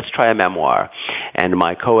have, but let's try a memoir. And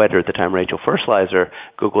my co-editor at the time, Rachel Ferstleiser,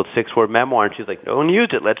 Googled 6-word memoir, and she's like, no one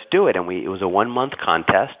used it. Let's do it. And it was a 1-month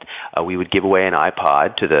contest. We would give away an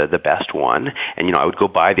iPod to the best one. And, I would go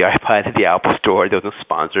buy the iPod at the Apple store. There was no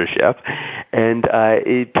sponsorship. And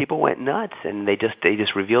people went nuts. And they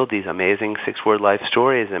just revealed these amazing 6-word life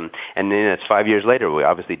stories. And then it's 5 years later. We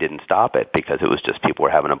obviously didn't stop it because it was just people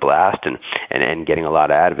were having a blast and getting a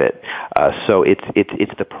lot out of it. So it's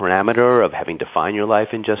the parameter of having defined your life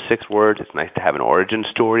in just 6 words. It's nice to have an origin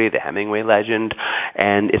story, the Hemingway legend,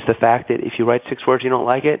 and it's the fact that if you write 6 words, you don't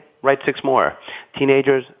like it, write 6 more.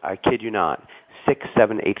 Teenagers, I kid you not, 6,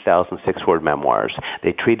 7, 8,000 6-word memoirs.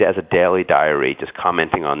 They treat it as a daily diary, just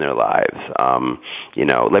commenting on their lives.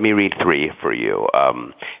 Let me read 3 for you.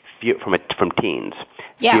 From teens.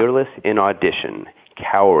 Yeah. Fearless in audition,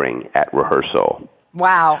 cowering at rehearsal.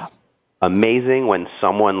 Wow. Amazing when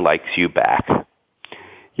someone likes you back.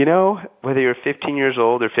 Whether you're 15 years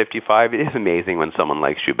old or 55, it is amazing when someone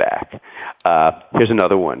likes you back. Here's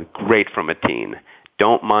another one, great from a teen.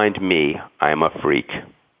 Don't mind me, I'm a freak.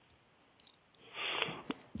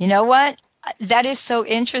 You know what? That is so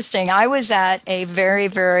interesting. I was at a very,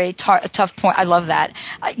 very tough point. I love that.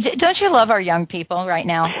 Don't you love our young people right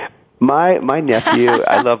now? My nephew,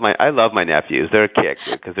 I love my nephews. They're a kick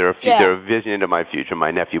because they're a vision into my future. My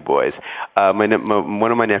nephew boys. One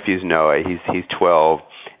of my nephews, Noah, he's 12,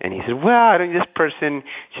 and he said, "Well, I think this person,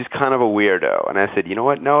 she's kind of a weirdo." And I said, "You know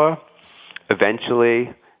what, Noah?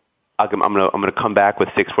 Eventually, I'm gonna come back with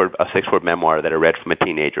a 6-word memoir that I read from a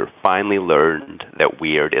teenager. Finally learned that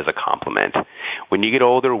weird is a compliment. When you get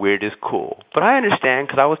older, weird is cool. But I understand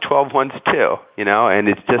because I was 12 once too, and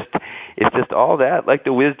it's just all that, like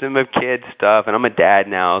the wisdom of kids stuff. And I'm a dad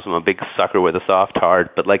now, so I'm a big sucker with a soft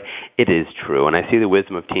heart. But like, it is true. And I see the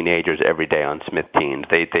wisdom of teenagers every day on Smith Teens.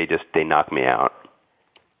 They knock me out.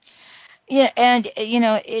 Yeah, and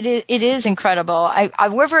it is incredible.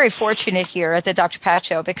 We're very fortunate here at the Dr. Pat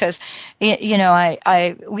Show because we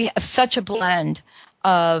have such a blend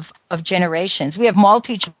of generations. We have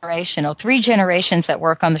multi-generational, 3 generations that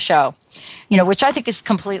work on the show, which I think is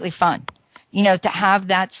completely fun. To have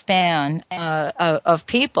that span of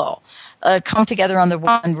people come together on the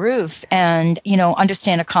one roof and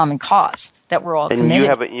understand a common cause that we're all committed.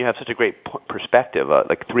 And you have such a great perspective,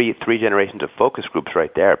 like three generations of focus groups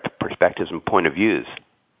right there, perspectives and point of views.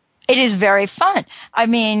 It is very fun. I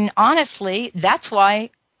mean, honestly, that's why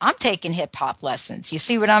I'm taking hip hop lessons. You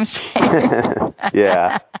see what I'm saying?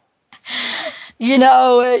 Yeah.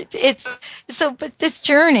 It's so, but this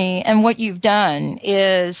journey and what you've done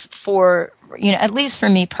is for, at least for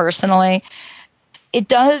me personally, it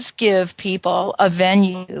does give people a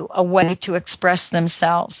venue, a way to express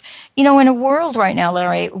themselves. In a world right now,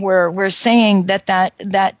 Larry, where we're saying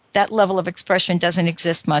that level of expression doesn't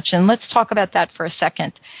exist much. And let's talk about that for a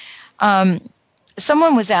second.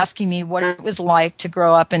 Someone was asking me what it was like to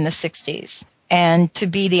grow up in the 60s and to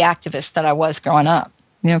be the activist that I was growing up.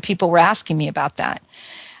 People were asking me about that.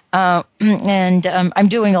 And I'm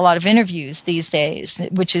doing a lot of interviews these days,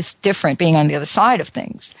 which is different, being on the other side of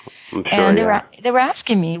things. I'm sure, and they were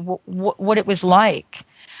asking me what it was like.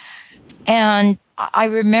 And I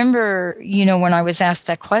remember, when I was asked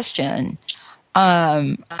that question,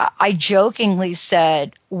 I jokingly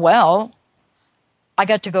said, well, I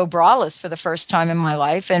got to go braless for the first time in my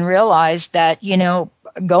life and realized that,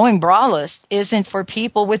 going braless isn't for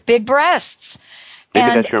people with big breasts.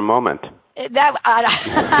 Maybe that's your moment. That's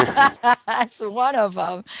one of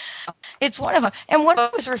them. It's one of them. And what I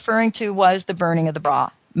was referring to was the burning of the bra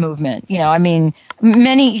movement.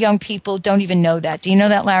 Many young people don't even know that. Do you know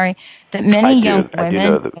that, Larry? That many young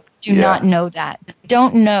women do not know that.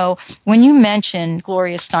 Don't know. When you mention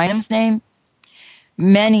Gloria Steinem's name,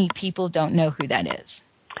 many people don't know who that is.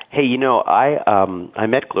 Hey, I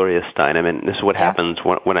met Gloria Steinem, and this is what happens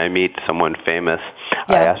when I meet someone famous.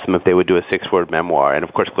 I asked them if they would do a 6-word memoir, and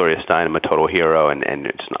of course Gloria Steinem, a total hero, and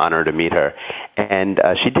it's an honor to meet her. And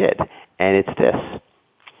she did, and it's this.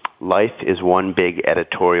 Life is one big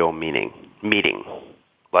editorial meeting.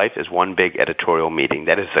 Life is one big editorial meeting.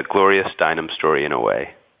 That is a Gloria Steinem story in a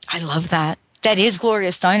way. I love that. That is Gloria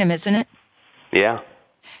Steinem, isn't it? Yeah.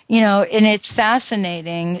 And it's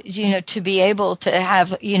fascinating, to be able to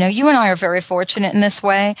have, you and I are very fortunate in this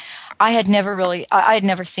way. I had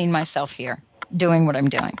never seen myself here doing what I'm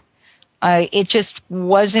doing. It just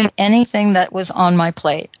wasn't anything that was on my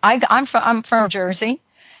plate. I'm from Jersey.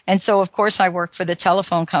 And so, of course, I worked for the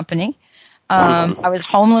telephone company. I was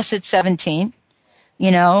homeless at 17,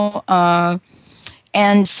 and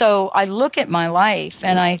so I look at my life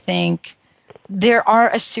and I think, there are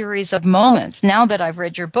a series of moments. Now that I've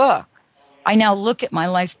read your book, I now look at my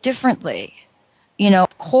life differently.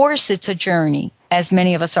 Of course it's a journey, as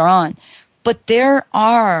many of us are on, but there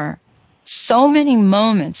are so many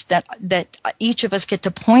moments that each of us get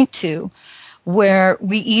to point to where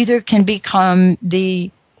we either can become the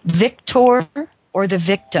victor or the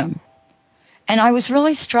victim. And I was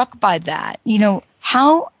really struck by that.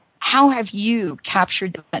 How have you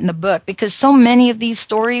captured that in the book? Because so many of these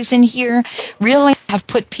stories in here really have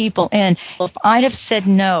put people in. If I'd have said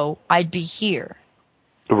no, I'd be here.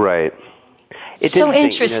 Right. It's so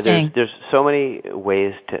interesting. There's so many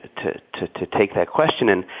ways to take that question,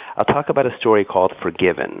 and I'll talk about a story called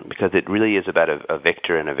Forgiven, because it really is about a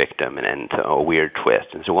victor and a victim and a weird twist.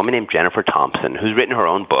 And it's a woman named Jennifer Thompson who's written her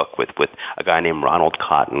own book with a guy named Ronald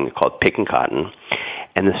Cotton called Pickin' Cotton.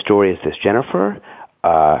 And the story is this. Jennifer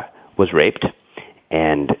was raped,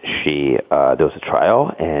 and there was a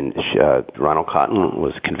trial, and Ronald Cotton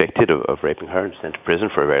was convicted of raping her and sent to prison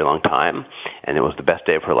for a very long time, and it was the best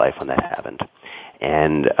day of her life when that happened.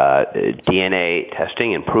 And DNA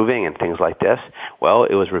testing and proving and things like this, well,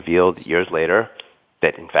 it was revealed years later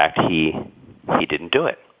that, in fact, he didn't do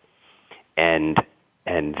it. And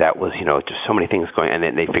that was, just so many things going, and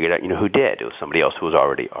then they figured out, who did. It was somebody else who was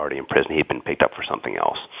already in prison. He'd been picked up for something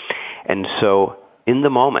else. And so, in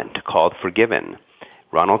the moment called Forgiven,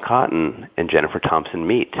 Ronald Cotton and Jennifer Thompson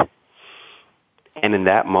meet. And in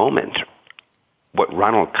that moment, what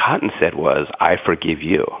Ronald Cotton said was, I forgive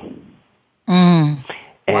you. Wow.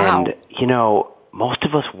 And, most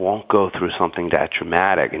of us won't go through something that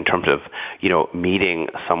traumatic in terms of, meeting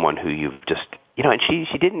someone who you've just, and she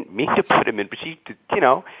didn't mean to put him in, but she,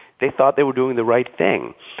 they thought they were doing the right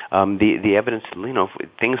thing. The evidence,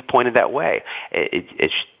 things pointed that way.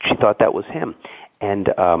 She thought that was him.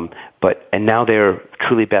 And now they're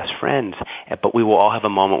truly best friends. But we will all have a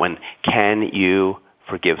moment when, can you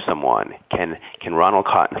forgive someone? Can Ronald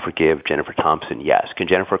Cotton forgive Jennifer Thompson? Yes. Can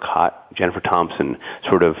Jennifer Thompson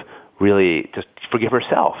sort of really just forgive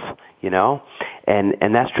herself?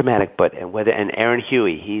 And that's dramatic. And Aaron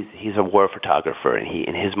Huey, he's a war photographer, and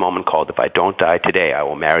in his moment called "If I Don't Die Today, I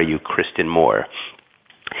Will Marry You, Kristen Moore."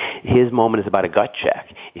 His moment is about a gut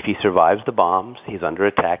check. If he survives the bombs, he's under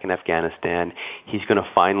attack in Afghanistan, he's going to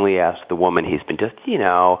finally ask the woman he's been just, he's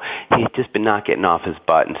just been not getting off his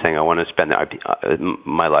butt and saying, I want to spend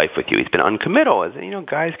my life with you. He's been uncommittal. As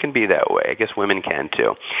guys can be that way. I guess women can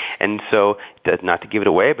too. And so not to give it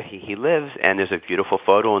away, but he lives, and there's a beautiful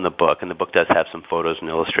photo in the book, and the book does have some photos and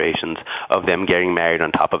illustrations of them getting married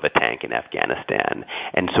on top of a tank in Afghanistan.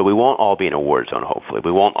 And so we won't all be in a war zone, hopefully.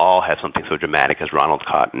 We won't all have something so dramatic as Ronald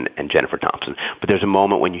Cotton and Jennifer Thompson. But there's a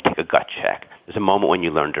moment when you take a gut check. There's a moment when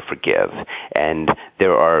you learn to forgive. And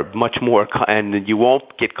there are much more, and you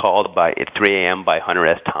won't get called at 3 a.m. by Hunter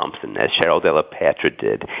S. Thompson, as Cheryl De La Patra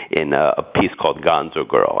did in a piece called Gonzo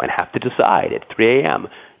Girl, and have to decide at 3 a.m.,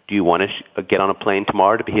 do you want to get on a plane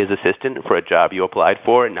tomorrow to be his assistant for a job you applied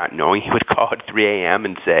for, and not knowing he would call at 3 a.m.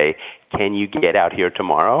 and say, can you get out here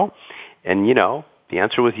tomorrow? And, the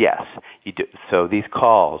answer was yes. You do. So these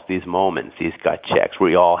calls, these moments, these gut checks,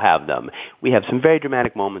 we all have them. We have some very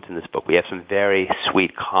dramatic moments in this book. We have some very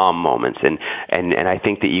sweet, calm moments, and I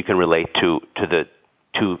think that you can relate to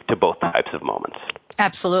both types of moments.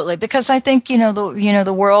 Absolutely, because I think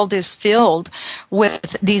the world is filled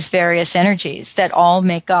with these various energies that all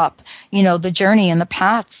make up the journey and the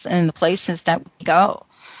paths and the places that we go.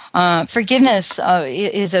 Forgiveness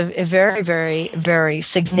is a very, very, very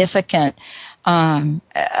significant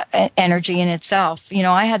energy in itself.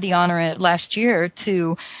 I had the honor last year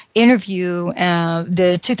to interview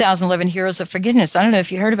the 2011 Heroes of Forgiveness. I don't know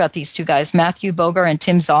if you heard about these two guys, Matthew Boger and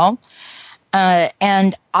Tim Zoll.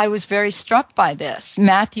 And I was very struck by this.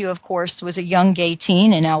 Matthew, of course, was a young gay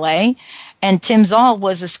teen in L.A., and Tim Zoll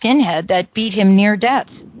was a skinhead that beat him near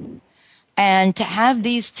death. And to have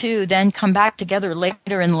these two then come back together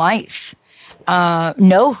later in life,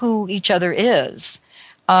 know who each other is,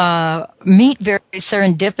 meet very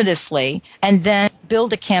serendipitously, and then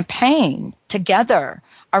build a campaign together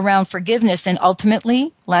around forgiveness, and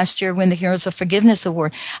ultimately, last year win the Heroes of Forgiveness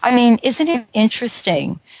Award. I mean, isn't it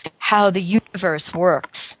interesting how the universe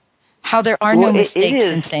works? How there are no mistakes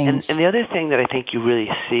in things. And the other thing that I think you really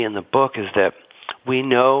see in the book is that we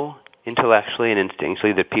know intellectually and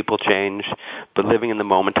instinctually that people change, but living in the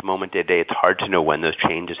moment-to-moment, day-to-day, it's hard to know when those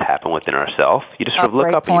changes happen within ourselves. You just sort of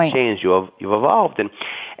look up and you change. You've evolved.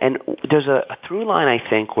 And there's a through line, I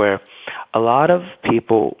think, where a lot of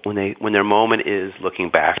people, when their moment is looking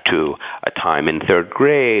back to a time in third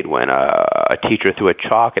grade when a teacher threw a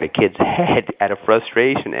chalk at a kid's head out of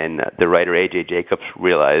frustration, and the writer A.J. Jacobs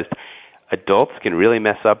realized adults can really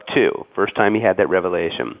mess up too. First time he had that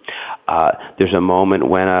revelation. There's a moment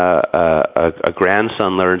when a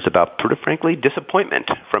grandson learns about, sort of frankly, disappointment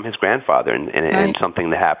from his grandfather and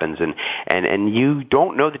something that happens. And you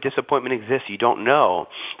don't know that disappointment exists. You don't know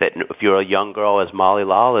that if you're a young girl, as Molly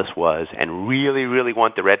Lawless was, and really, really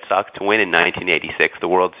want the Red Sox to win in 1986, the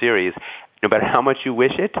World Series, no matter how much you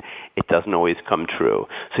wish it, it doesn't always come true.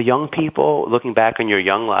 So young people, looking back on your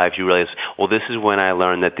young lives, you realize, well, this is when I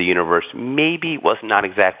learned that the universe maybe was not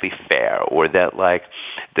exactly fair, or that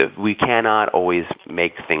we cannot always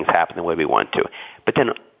make things happen the way we want to. But then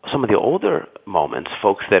some of the older moments,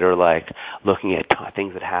 folks that are looking at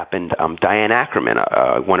things that happened, Diane Ackerman,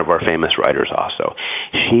 one of our famous writers also,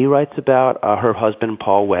 she writes about her husband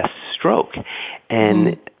Paul West's stroke.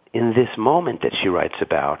 And in this moment that she writes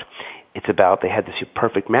about, it's about they had this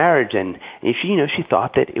perfect marriage, and she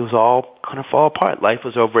thought that it was all going to fall apart. Life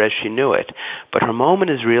was over as she knew it. But her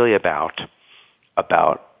moment is really about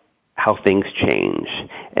how things change,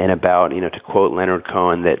 and about, to quote Leonard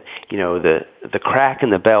Cohen, that, the crack in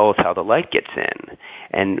the bell is how the light gets in.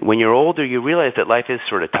 And when you're older, you realize that life is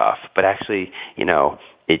sort of tough, but actually,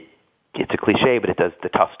 it's a cliche, but the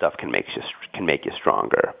tough stuff can make you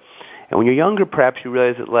stronger. And when you're younger, perhaps you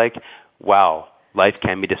realize that, wow, life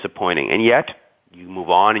can be disappointing, and yet you move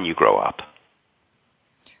on and you grow up.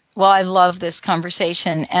 Well, I love this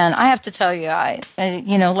conversation, and I have to tell you,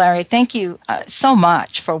 Larry, thank you so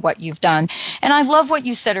much for what you've done. And I love what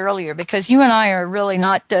you said earlier, because you and I are really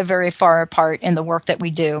not very far apart in the work that we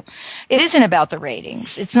do. It isn't about the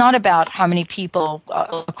ratings. It's not about how many people,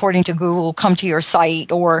 according to Google, come to your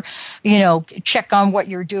site or, check on what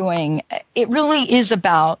you're doing. It really is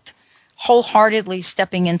about wholeheartedly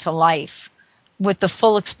stepping into life with the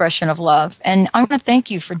full expression of love. And I want to thank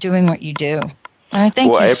you for doing what you do. And I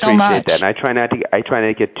thank you so much. I appreciate that. And I try not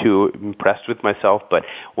to get too impressed with myself, but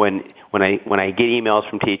when I get emails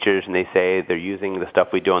from teachers and they say they're using the stuff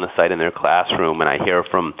we do on the site in their classroom, and I hear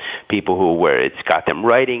from people where it's got them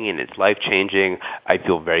writing and it's life-changing, I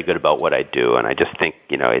feel very good about what I do. And I just think,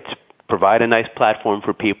 it's provide a nice platform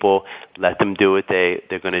for people, let them do what they're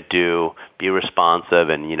going to do, be responsive,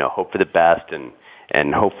 and, hope for the best,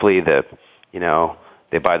 and hopefully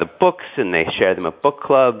they buy the books and they share them at book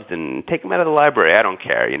clubs and take them out of the library. I don't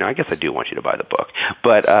care. I guess I do want you to buy the book,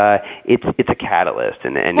 but it's a catalyst,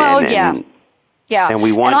 and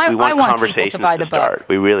we want conversations to start.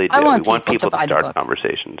 We really do. We want people to start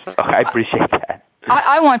conversations. Okay, I appreciate that.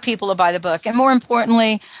 I want people to buy the book. And more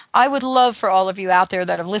importantly, I would love for all of you out there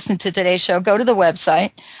that have listened to today's show, go to the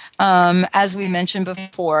website, as we mentioned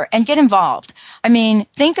before, and get involved. I mean,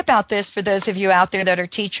 think about this for those of you out there that are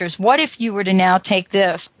teachers. What if you were to now take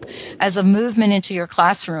this as a movement into your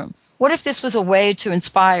classroom? What if this was a way to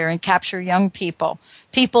inspire and capture young people,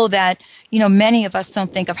 people that, many of us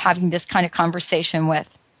don't think of having this kind of conversation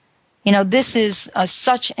with? This is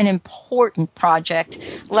such an important project.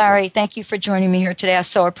 Larry, thank you for joining me here today. I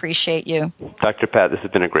so appreciate you. Dr. Pat, this has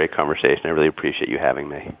been a great conversation. I really appreciate you having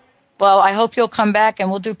me. Well, I hope you'll come back and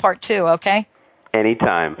we'll do part 2, okay?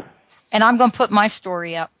 Anytime. And I'm going to put my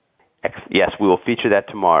story up. Yes, we will feature that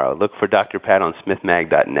tomorrow. Look for Dr. Pat on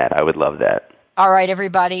smithmag.net. I would love that. All right,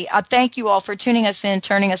 everybody. Thank you all for tuning us in,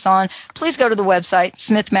 turning us on. Please go to the website,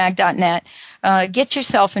 smithmag.net. Get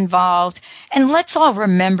yourself involved, and let's all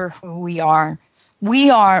remember who we are. We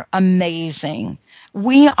are amazing.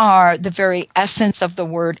 We are the very essence of the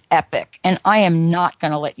word epic, and I am not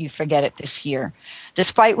going to let you forget it this year.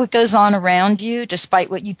 Despite what goes on around you, despite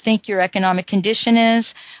what you think your economic condition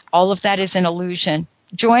is, all of that is an illusion.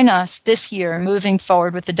 Join us this year moving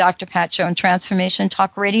forward with the Dr. Pat Show and Transformation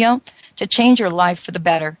Talk Radio to change your life for the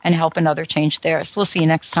better and help another change theirs. We'll see you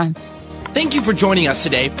next time. Thank you for joining us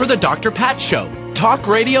today for the Dr. Pat Show. Talk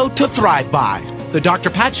radio to thrive by. The Dr.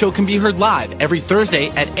 Pat Show can be heard live every Thursday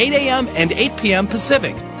at 8 a.m. and 8 p.m.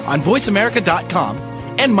 Pacific on voiceamerica.com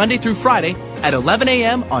and Monday through Friday at 11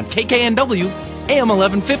 a.m. on KKNW AM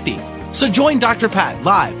 1150. So join Dr. Pat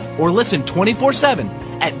live or listen 24/7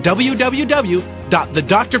 at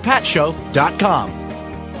www.thedrpatshow.com.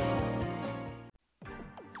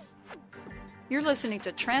 You're listening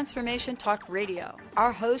to Transformation Talk Radio.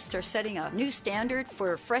 Our hosts are setting a new standard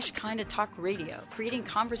for a fresh kind of talk radio, creating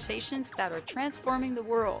conversations that are transforming the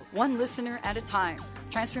world, one listener at a time.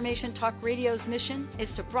 Transformation Talk Radio's mission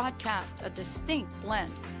is to broadcast a distinct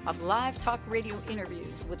blend of live talk radio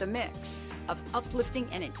interviews with a mix of uplifting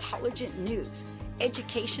and intelligent news,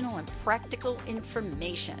 educational and practical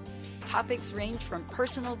information. Topics range from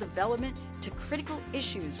personal development to critical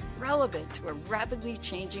issues relevant to a rapidly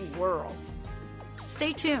changing world.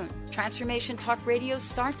 Stay tuned. Transformation Talk Radio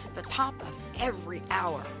starts at the top of every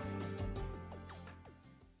hour.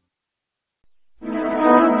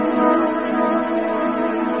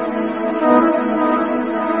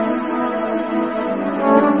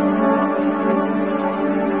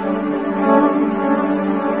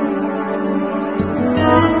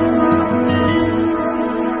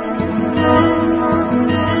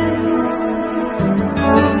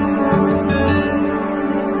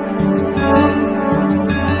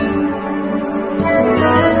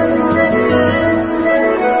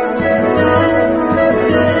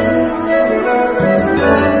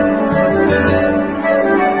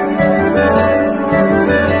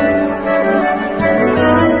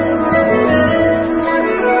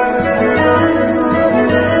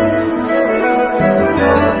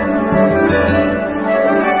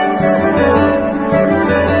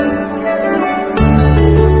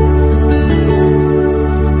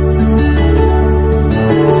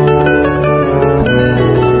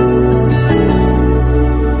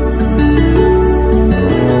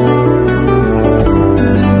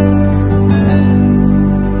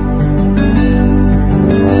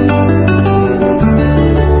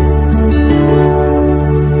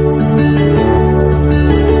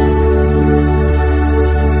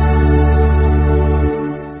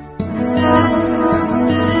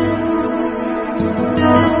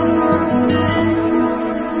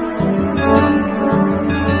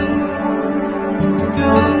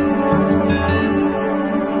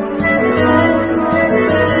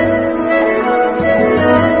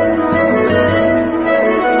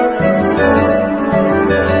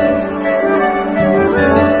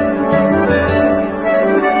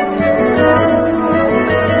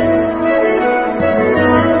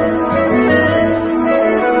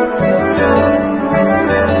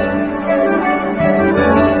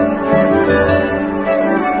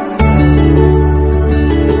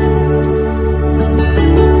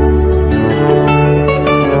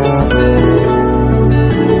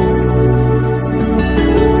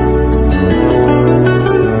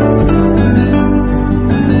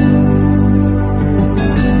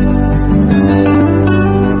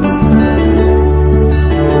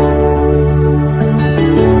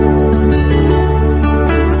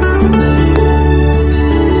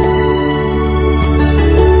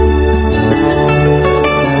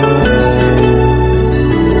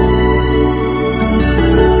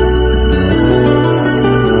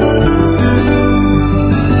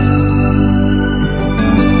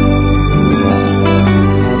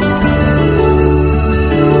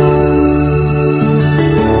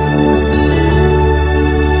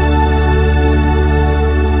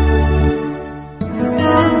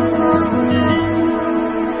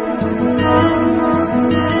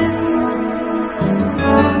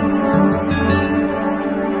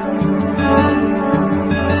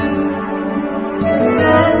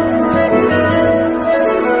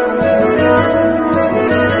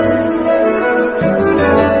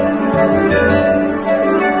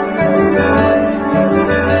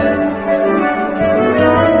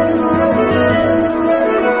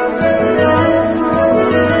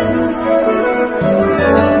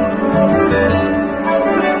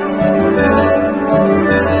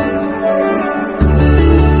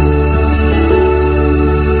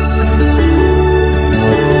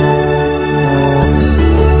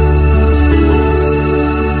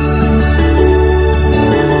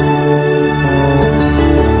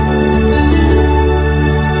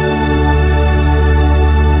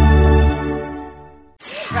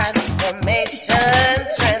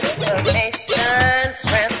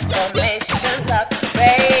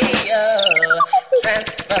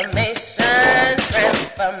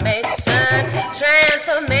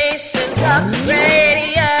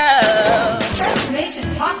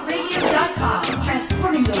 TransformationTalkRadio.com.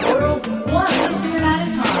 Transforming the world one listener at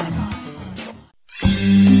a time.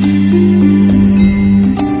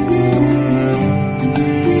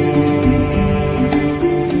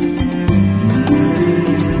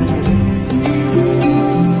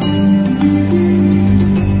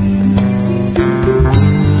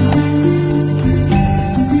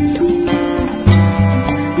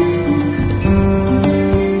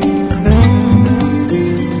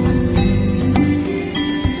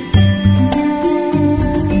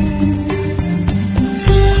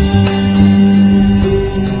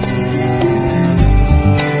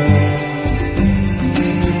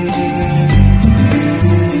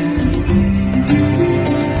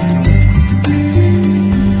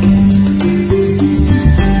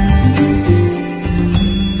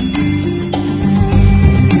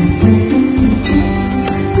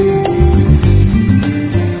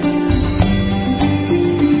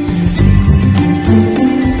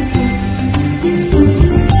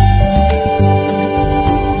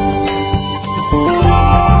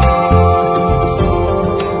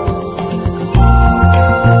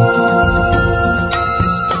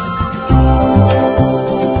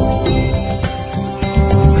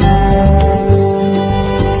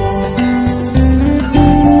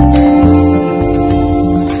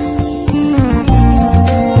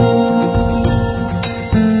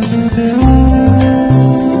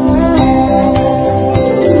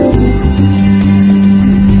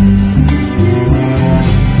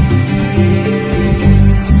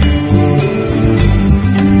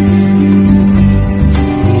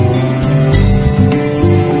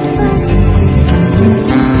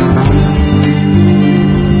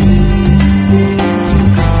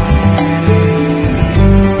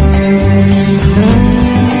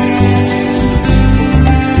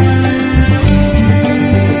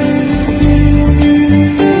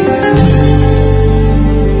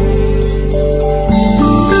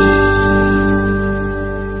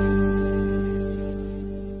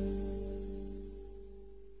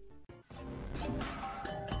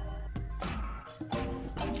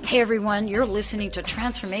 Hey everyone, you're listening to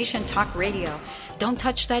Transformation Talk Radio. Don't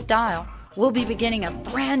touch that dial. We'll be beginning a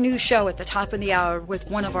brand new show at the top of the hour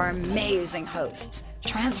with one of our amazing hosts.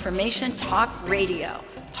 Transformation Talk Radio.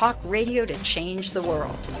 Talk radio to change the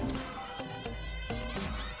world.